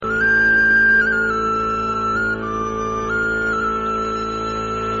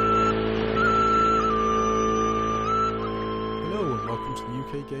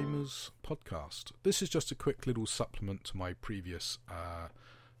UK Gamers podcast. This is just a quick little supplement to my previous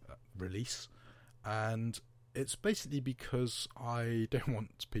release, and it's basically because I don't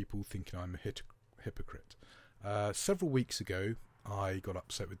want people thinking I'm a hypocrite. Several weeks ago, I got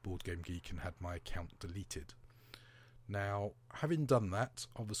upset with Board Game Geek and had my account deleted. Now, having done that,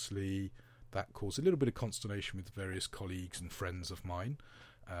 obviously that caused a little bit of consternation with various colleagues and friends of mine,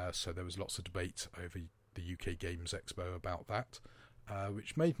 so there was lots of debate over the UK Games Expo about that,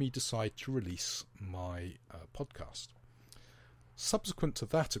 which made me decide to release my podcast. Subsequent to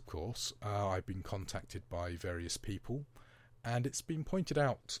that, of course, I've been contacted by various people, and it's been pointed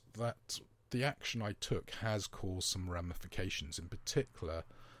out that the action I took has caused some ramifications, in particular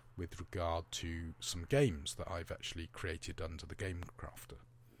with regard to some games that I've actually created under the Game Crafter.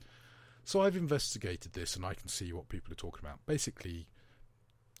 So I've investigated this, and I can see what people are talking about. Basically,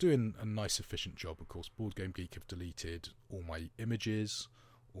 doing a nice efficient job. Of course, Board Game Geek have deleted all my images,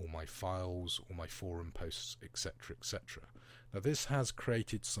 all my files, all my forum posts, etc, etc. Now this has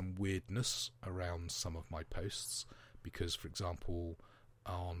created some weirdness around some of my posts, because for example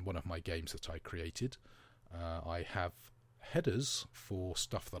on one of my games that I created, I have headers for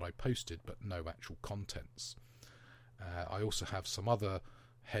stuff that I posted but no actual contents. I also have some other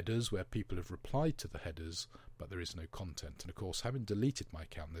headers where people have replied to the headers but there is no content, and of course having deleted my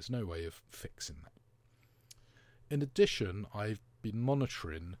account there's no way of fixing that. In addition, I've been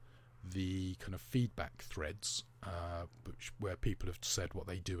monitoring the kind of feedback threads where people have said what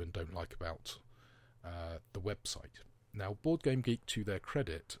they do and don't like about the website. Now Board Game Geek, to their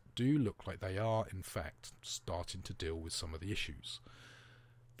credit, do look like they are in fact starting to deal with some of the issues.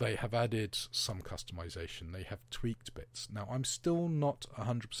 They have added some customization, they have tweaked bits. Now I'm still not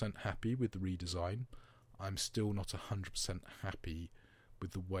 100% happy with the redesign. I'm still not 100% happy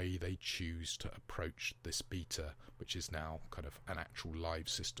with the way they choose to approach this beta, which is now kind of an actual live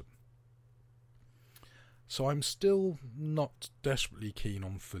system. So I'm still not desperately keen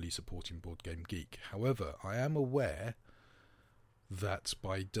on fully supporting Board Game Geek. However, I am aware that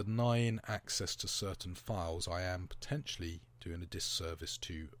by denying access to certain files, I am potentially doing a disservice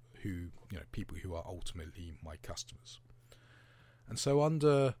to people who are ultimately my customers. And so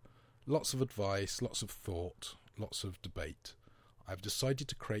under lots of advice, lots of thought, lots of debate, I've decided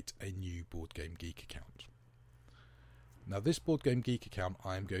to create a new Board Game Geek account. Now this Board Game Geek account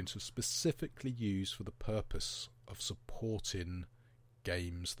I am going to specifically use for the purpose of supporting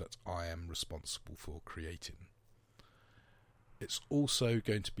games that I am responsible for creating. It's also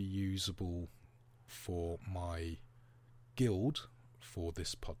going to be usable for my guild for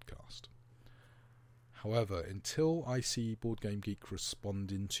this podcast. However, until I see Board Game Geek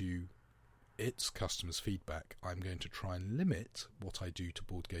responding to its customers' feedback, I'm going to try and limit what I do to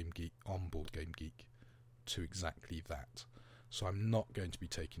Board Game Geek on Board Game Geek to exactly that. So I'm not going to be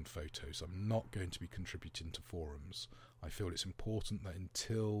taking photos, I'm not going to be contributing to forums. I feel it's important that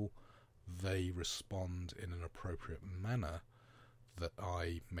until they respond in an appropriate manner, that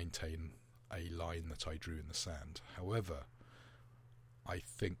I maintain a line that I drew in the sand. However, I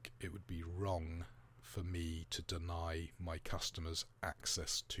think it would be wrong for me to deny my customers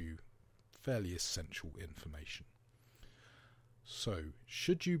access to fairly essential information. So,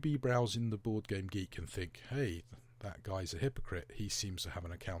 should you be browsing the Board Game Geek and think, hey, that guy's a hypocrite, he seems to have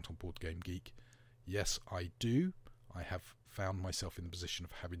an account on Board Game Geek? Yes, I do. I have found myself in the position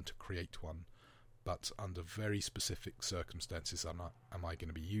of having to create one, but under very specific circumstances am I going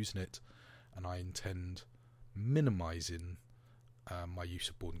to be using it, and I intend minimising my use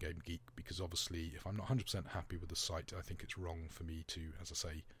of Board Game Geek, because obviously if I'm not 100% happy with the site, I think it's wrong for me to, as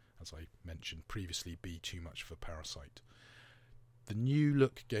I mentioned previously, be too much of a parasite. The new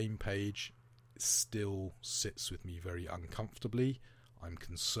look game page still sits with me very uncomfortably. I'm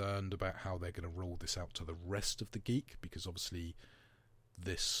concerned about how they're going to roll this out to the rest of the geek, because obviously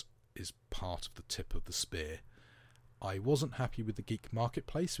this is part of the tip of the spear. I wasn't happy with the Geek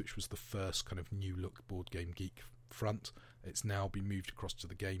Marketplace, which was the first kind of new look Board Game Geek front. It's now been moved across to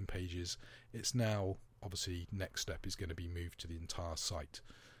the game pages. It's now, obviously, next step is going to be moved to the entire site.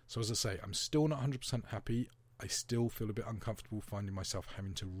 So as I say, I'm still not 100% happy. I still feel a bit uncomfortable finding myself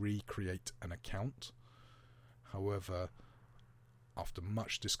having to recreate an account. However, after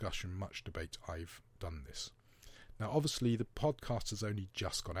much discussion, much debate, I've done this. Now obviously the podcast has only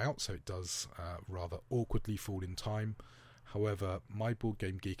just gone out, so it does rather awkwardly fall in time. However, my Board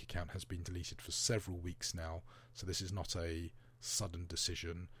Game Geek account has been deleted for several weeks now, so this is not a sudden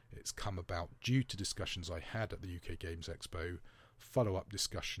decision. It's come about due to discussions I had at the UK Games Expo, follow-up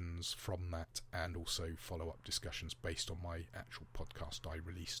discussions from that, and also follow-up discussions based on my actual podcast I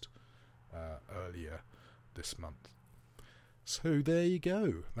released earlier this month. So there you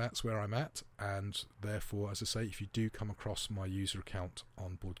go, that's where I'm at, and therefore, as I say, if you do come across my user account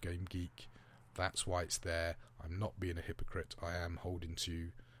on Board Game Geek, that's why it's there. I'm not being a hypocrite, I am holding to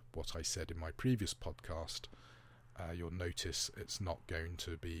what I said in my previous podcast. You'll notice it's not going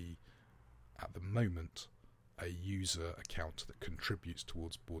to be, at the moment, a user account that contributes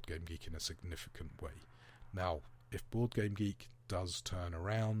towards Board Game Geek in a significant way. Now, if Board Game Geek does turn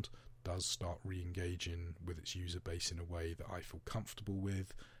around, does start re-engaging with its user base in a way that I feel comfortable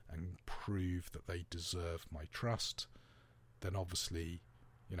with and prove that they deserve my trust, then obviously,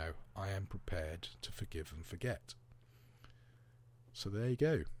 I am prepared to forgive and forget. So there you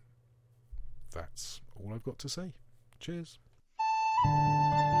go. That's all I've got to say. Cheers.